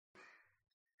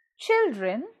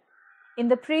Children, in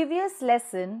the previous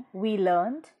lesson, we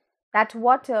learned that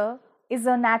water is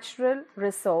a natural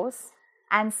resource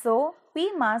and so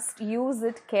we must use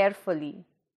it carefully.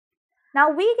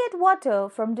 Now we get water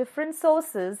from different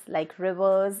sources like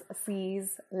rivers,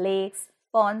 seas, lakes,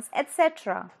 ponds,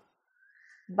 etc.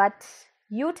 But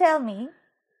you tell me,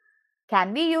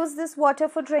 can we use this water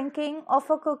for drinking or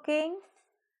for cooking?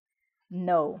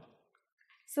 No.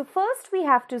 So first we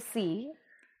have to see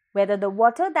whether the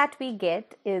water that we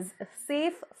get is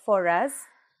safe for us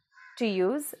to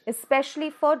use, especially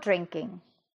for drinking.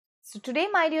 So today,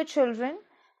 my dear children,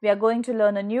 we are going to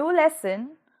learn a new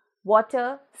lesson,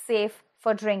 water safe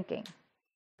for drinking.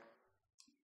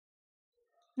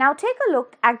 Now take a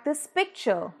look at this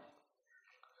picture.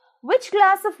 Which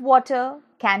glass of water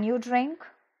can you drink?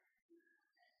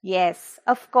 Yes,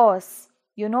 of course,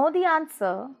 you know the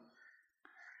answer.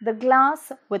 The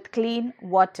glass with clean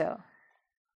water.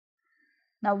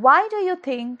 Now, why do you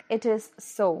think it is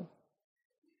so?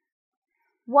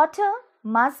 Water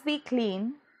must be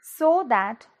clean so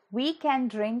that we can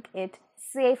drink it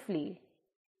safely,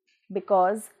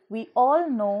 because we all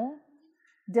know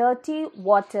dirty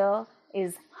water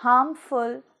is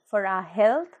harmful for our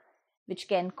health, which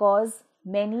can cause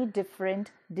many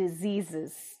different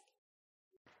diseases.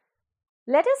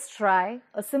 Let us try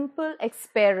a simple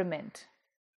experiment.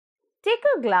 Take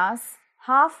a glass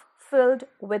half filled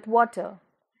with water.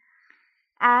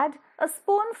 Add a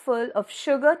spoonful of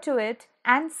sugar to it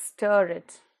and stir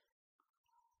it.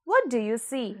 What do you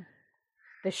see?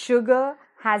 The sugar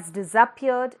has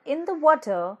disappeared in the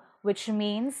water, which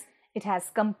means it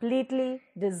has completely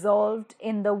dissolved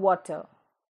in the water.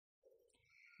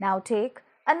 Now take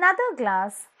another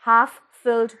glass half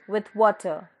filled with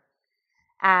water.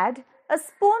 Add a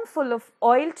spoonful of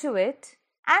oil to it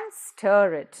and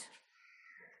stir it.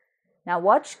 Now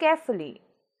watch carefully.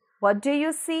 What do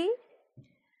you see?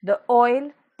 The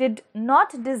oil did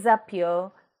not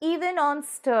disappear even on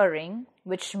stirring,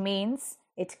 which means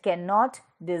it cannot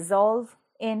dissolve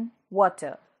in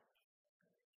water.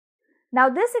 Now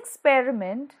this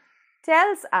experiment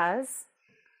tells us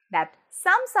that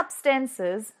some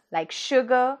substances like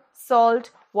sugar, salt,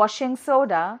 washing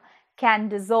soda can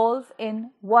dissolve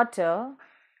in water,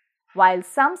 while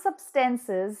some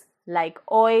substances like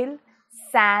oil,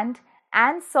 sand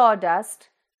and sawdust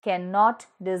cannot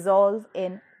dissolve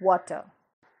in water.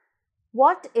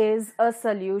 What is a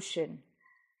solution?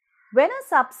 When a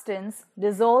substance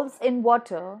dissolves in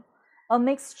water, a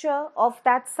mixture of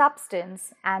that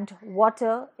substance and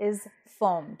water is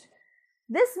formed.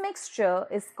 This mixture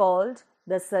is called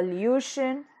the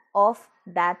solution of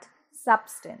that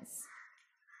substance.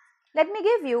 Let me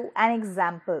give you an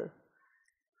example.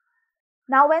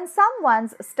 Now, when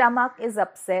someone's stomach is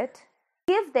upset,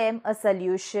 give them a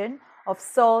solution of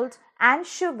salt and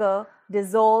sugar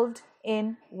dissolved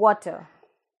in water.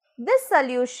 This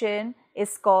solution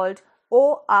is called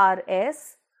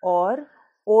ORS or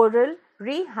oral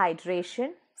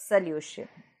rehydration solution.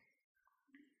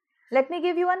 Let me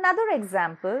give you another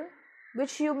example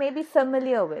which you may be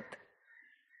familiar with.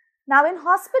 Now in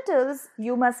hospitals,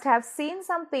 you must have seen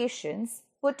some patients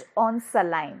put on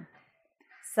saline.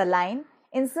 Saline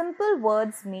in simple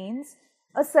words means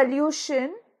a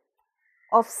solution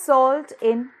of salt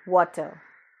in water.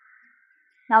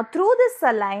 Now through this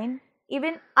saline,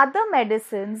 even other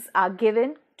medicines are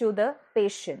given to the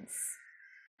patients.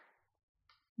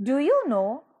 Do you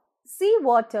know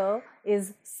seawater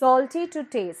is salty to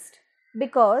taste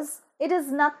because it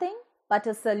is nothing but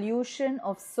a solution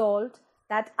of salt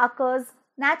that occurs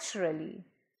naturally.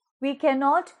 We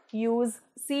cannot use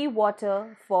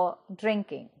seawater for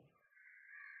drinking.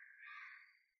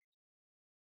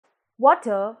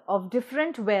 Water of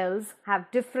different wells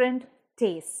have different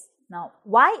tastes. Now,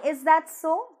 why is that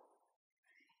so?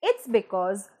 It's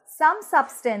because some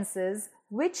substances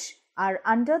which are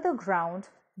under the ground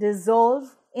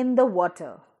dissolve in the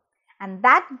water, and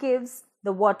that gives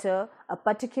the water a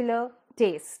particular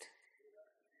taste.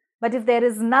 But if there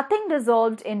is nothing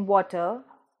dissolved in water,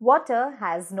 water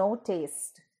has no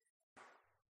taste.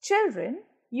 Children,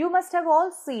 you must have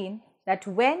all seen that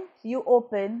when you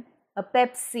open a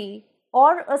Pepsi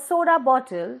or a soda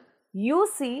bottle, you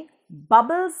see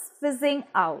bubbles fizzing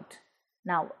out.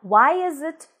 Now, why is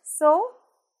it so?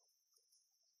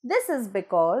 This is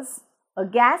because a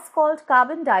gas called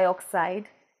carbon dioxide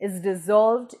is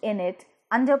dissolved in it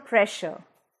under pressure.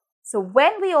 So,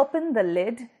 when we open the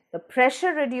lid, the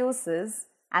pressure reduces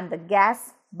and the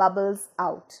gas bubbles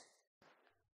out.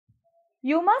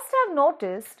 You must have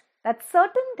noticed that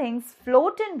certain things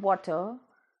float in water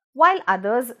while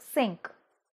others sink.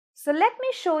 So let me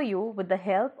show you with the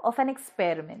help of an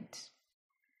experiment.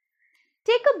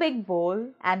 Take a big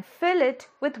bowl and fill it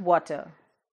with water.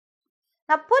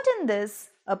 Now put in this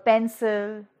a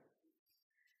pencil,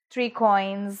 3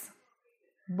 coins,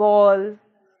 ball,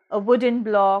 a wooden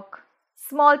block,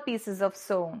 small pieces of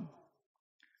stone.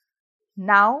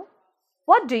 Now,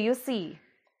 what do you see?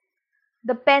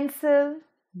 The pencil,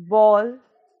 ball,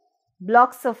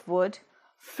 blocks of wood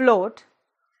float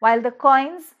while the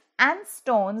coins and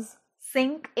stones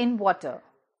sink in water.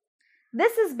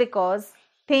 This is because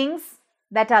things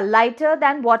that are lighter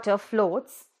than water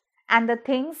floats and the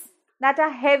things that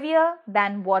are heavier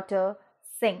than water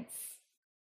sinks.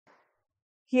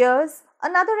 Here's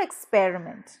another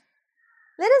experiment.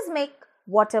 Let us make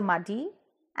water muddy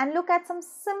and look at some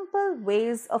simple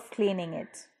ways of cleaning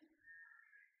it.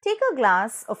 Take a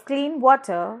glass of clean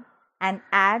water and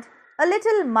add a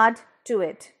little mud to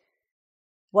it.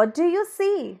 What do you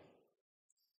see?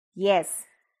 Yes,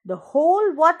 the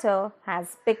whole water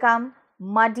has become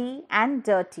muddy and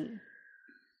dirty.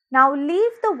 Now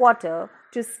leave the water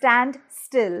to stand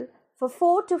still for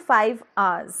 4 to 5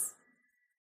 hours.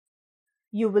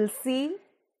 You will see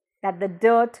that the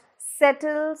dirt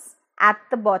settles at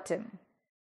the bottom.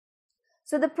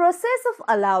 So the process of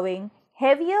allowing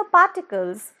heavier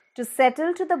particles to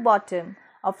settle to the bottom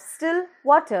of still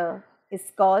water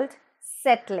is called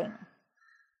settling.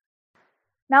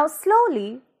 Now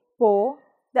slowly pour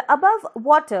the above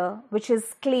water, which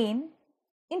is clean,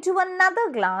 into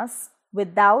another glass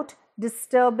without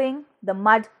disturbing the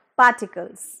mud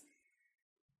particles.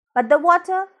 But the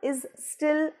water is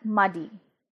still muddy.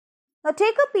 Now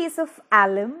take a piece of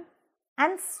alum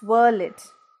and swirl it,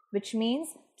 which means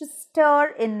to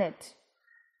stir in it.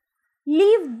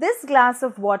 Leave this glass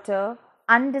of water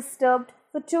undisturbed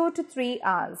for 2 to 3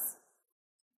 hours.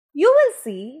 You will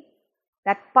see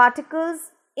that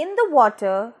particles in the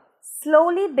water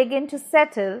slowly begin to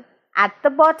settle at the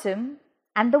bottom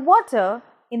and the water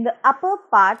in the upper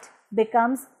part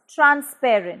becomes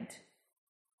transparent.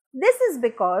 This is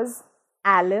because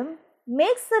alum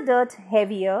makes the dirt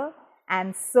heavier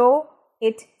and so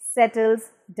it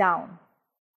settles down.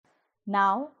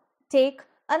 Now take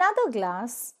another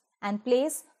glass and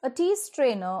place a tea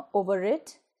strainer over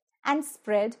it and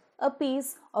spread a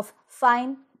piece of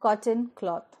fine cotton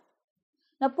cloth.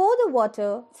 Now pour the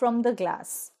water from the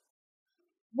glass.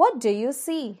 What do you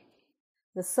see?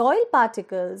 The soil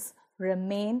particles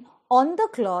remain on the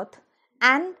cloth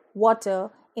and water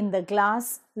in the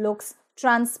glass looks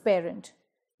transparent.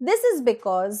 This is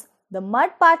because the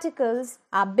mud particles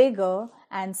are bigger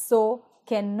and so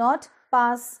cannot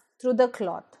pass through the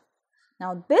cloth.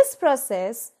 Now this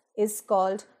process is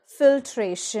called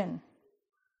filtration.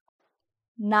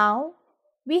 Now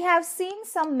we have seen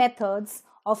some methods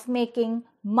of making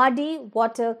muddy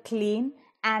water clean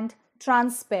and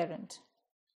transparent.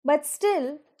 But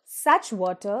still, such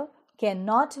water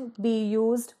cannot be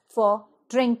used for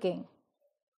drinking.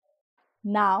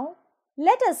 Now,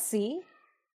 let us see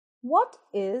what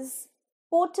is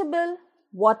potable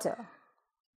water.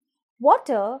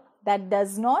 Water that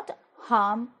does not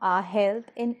harm our health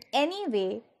in any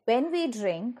way when we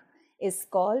drink is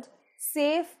called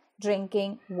safe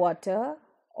drinking water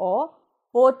or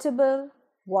potable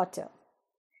water.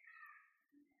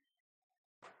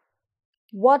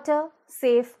 Water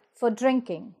safe for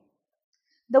drinking.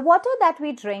 The water that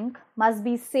we drink must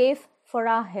be safe for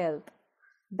our health.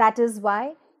 That is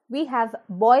why we have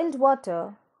boiled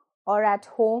water, or at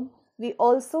home we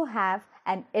also have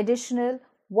an additional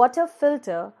water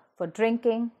filter for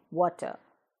drinking water.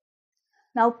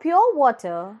 Now pure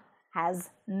water has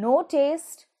no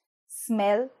taste,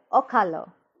 smell or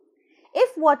color.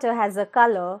 If water has a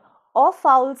color or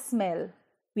foul smell,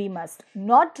 we must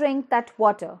not drink that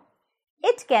water.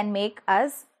 It can make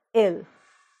us ill.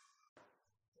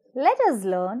 Let us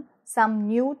learn some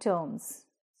new terms.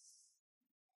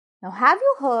 Now, have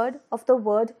you heard of the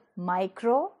word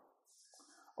micro?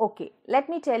 Okay, let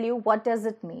me tell you what does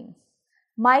it mean.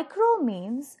 Micro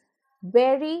means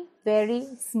very, very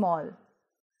small.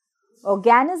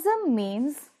 Organism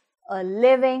means a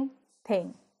living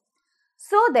thing.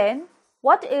 So then,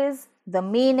 what is the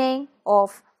meaning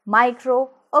of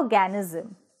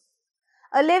microorganism?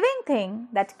 A living thing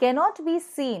that cannot be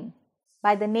seen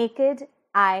by the naked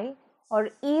eye or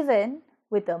even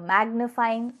with a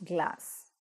magnifying glass.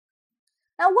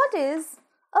 Now, what is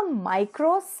a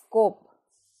microscope?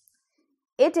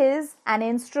 It is an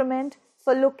instrument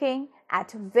for looking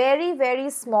at very, very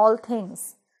small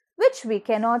things which we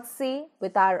cannot see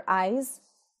with our eyes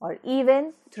or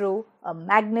even through a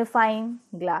magnifying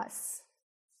glass.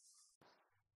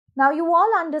 Now, you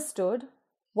all understood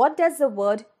what does the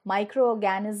word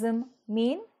microorganism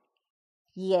mean?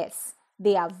 Yes,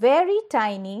 They are very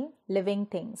tiny living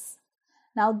things.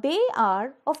 Now they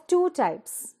are of two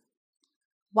types.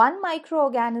 One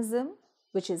microorganism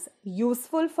which is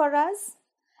useful for us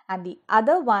and the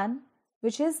other one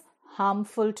which is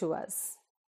harmful to us.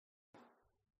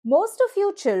 Most of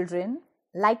you children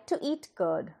like to eat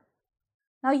curd.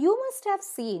 Now you must have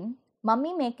seen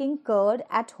mummy making curd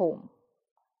at home.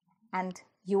 And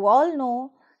you all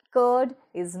know curd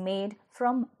is made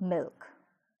from milk.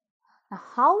 Now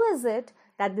how is it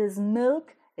that this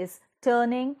milk is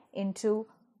turning into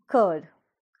curd?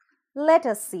 Let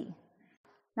us see.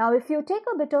 Now if you take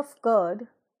a bit of curd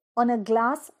on a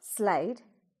glass slide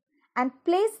and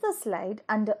place the slide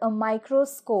under a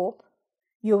microscope,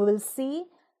 you will see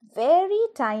very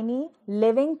tiny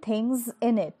living things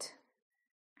in it.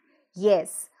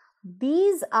 Yes,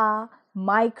 these are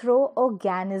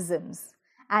microorganisms,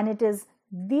 and it is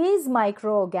these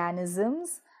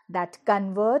microorganisms that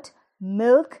convert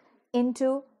milk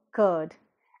into curd,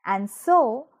 and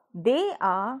so they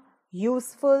are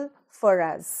useful for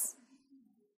us.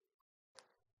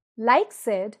 Like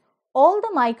said, all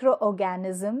the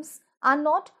microorganisms are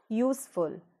not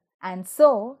useful, and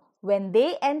so when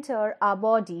they enter our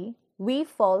body, we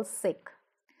fall sick.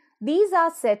 These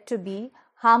are said to be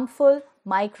harmful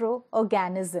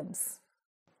microorganisms.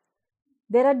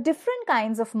 There are different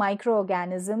kinds of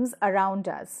microorganisms around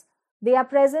us. They are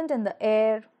present in the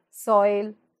air,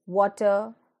 soil,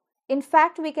 water. In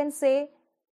fact, we can say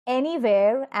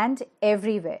anywhere and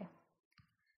everywhere.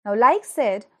 Now, like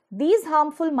said, these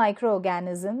harmful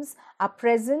microorganisms are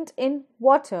present in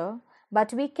water,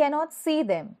 but we cannot see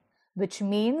them, which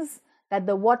means that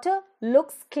the water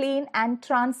looks clean and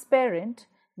transparent,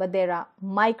 but there are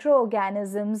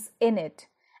microorganisms in it,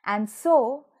 and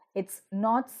so it's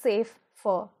not safe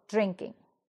for drinking.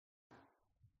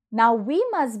 Now we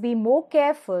must be more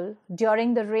careful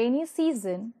during the rainy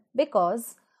season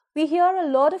because we hear a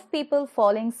lot of people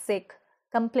falling sick,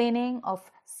 complaining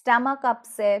of stomach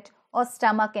upset or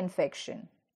stomach infection.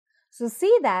 So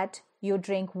see that you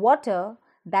drink water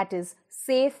that is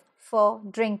safe for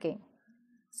drinking.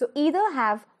 So either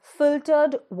have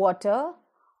filtered water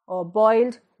or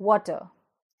boiled water.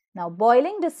 Now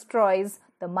boiling destroys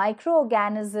the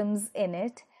microorganisms in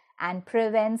it and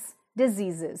prevents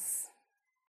diseases.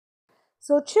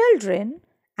 So children,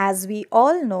 as we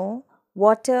all know,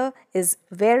 water is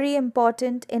very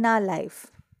important in our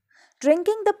life.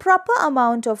 Drinking the proper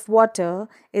amount of water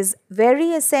is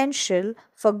very essential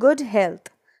for good health,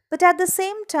 but at the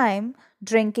same time,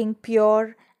 drinking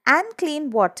pure and clean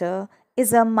water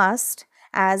is a must,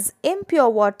 as impure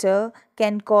water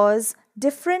can cause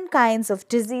different kinds of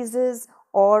diseases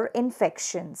or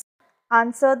infections.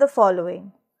 Answer the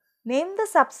following. Name the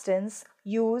substance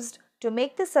used to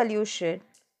make the solution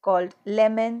called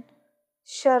lemon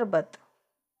sharbat.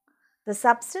 The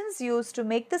substance used to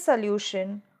make the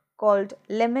solution called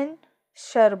lemon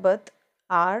sharbat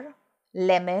are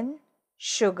lemon,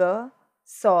 sugar,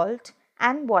 salt,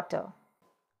 and water.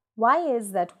 Why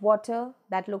is that water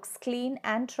that looks clean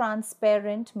and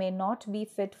transparent may not be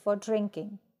fit for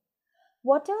drinking?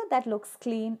 Water that looks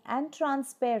clean and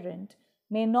transparent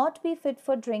may not be fit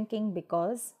for drinking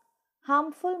because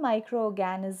harmful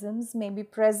microorganisms may be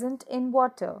present in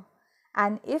water,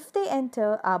 and if they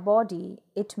enter our body,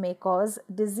 it may cause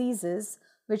diseases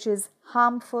which is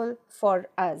harmful for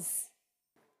us.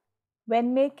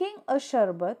 When making a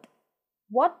sharbat,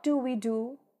 what do we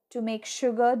do to make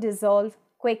sugar dissolve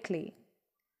quickly?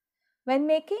 When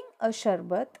making a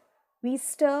sharbat, we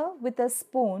stir with a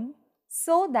spoon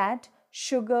so that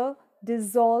sugar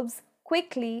dissolves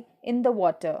quickly in the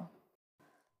water.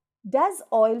 Does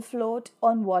oil float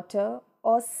on water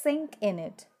or sink in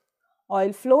it?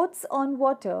 Oil floats on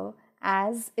water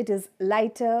as it is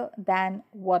lighter than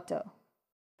water.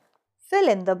 Fill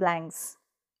in the blanks.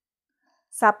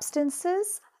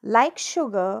 Substances like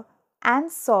sugar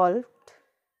and salt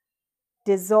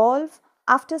dissolve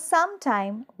after some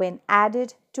time when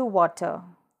added to water.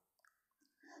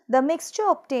 The mixture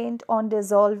obtained on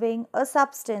dissolving a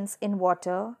substance in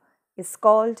water is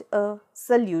called a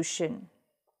solution.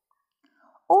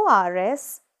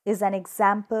 ORS is an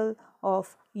example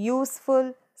of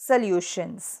useful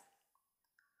solutions.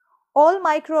 All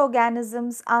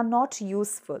microorganisms are not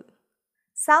useful.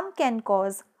 Some can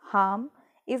cause harm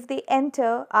if they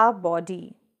enter our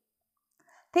body.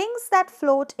 Things that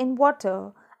float in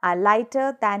water are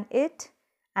lighter than it,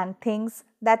 and things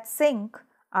that sink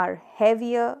are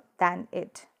heavier than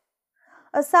it.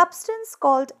 A substance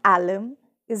called alum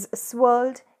is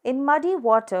swirled in muddy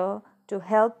water to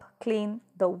help clean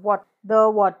the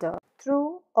water.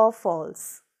 True or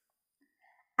false?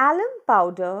 Alum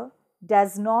powder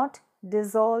does not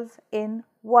dissolve in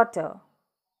water.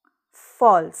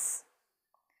 False.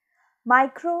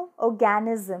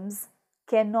 Microorganisms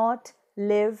cannot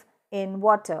live in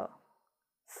water.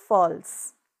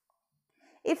 False.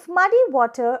 If muddy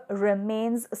water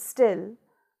remains still,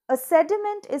 a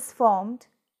sediment is formed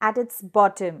at its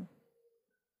bottom.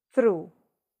 True.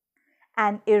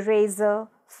 An eraser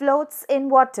floats in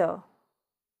water.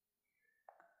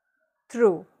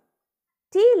 True.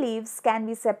 Tea leaves can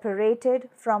be separated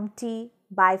from tea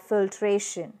by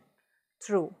filtration.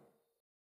 True.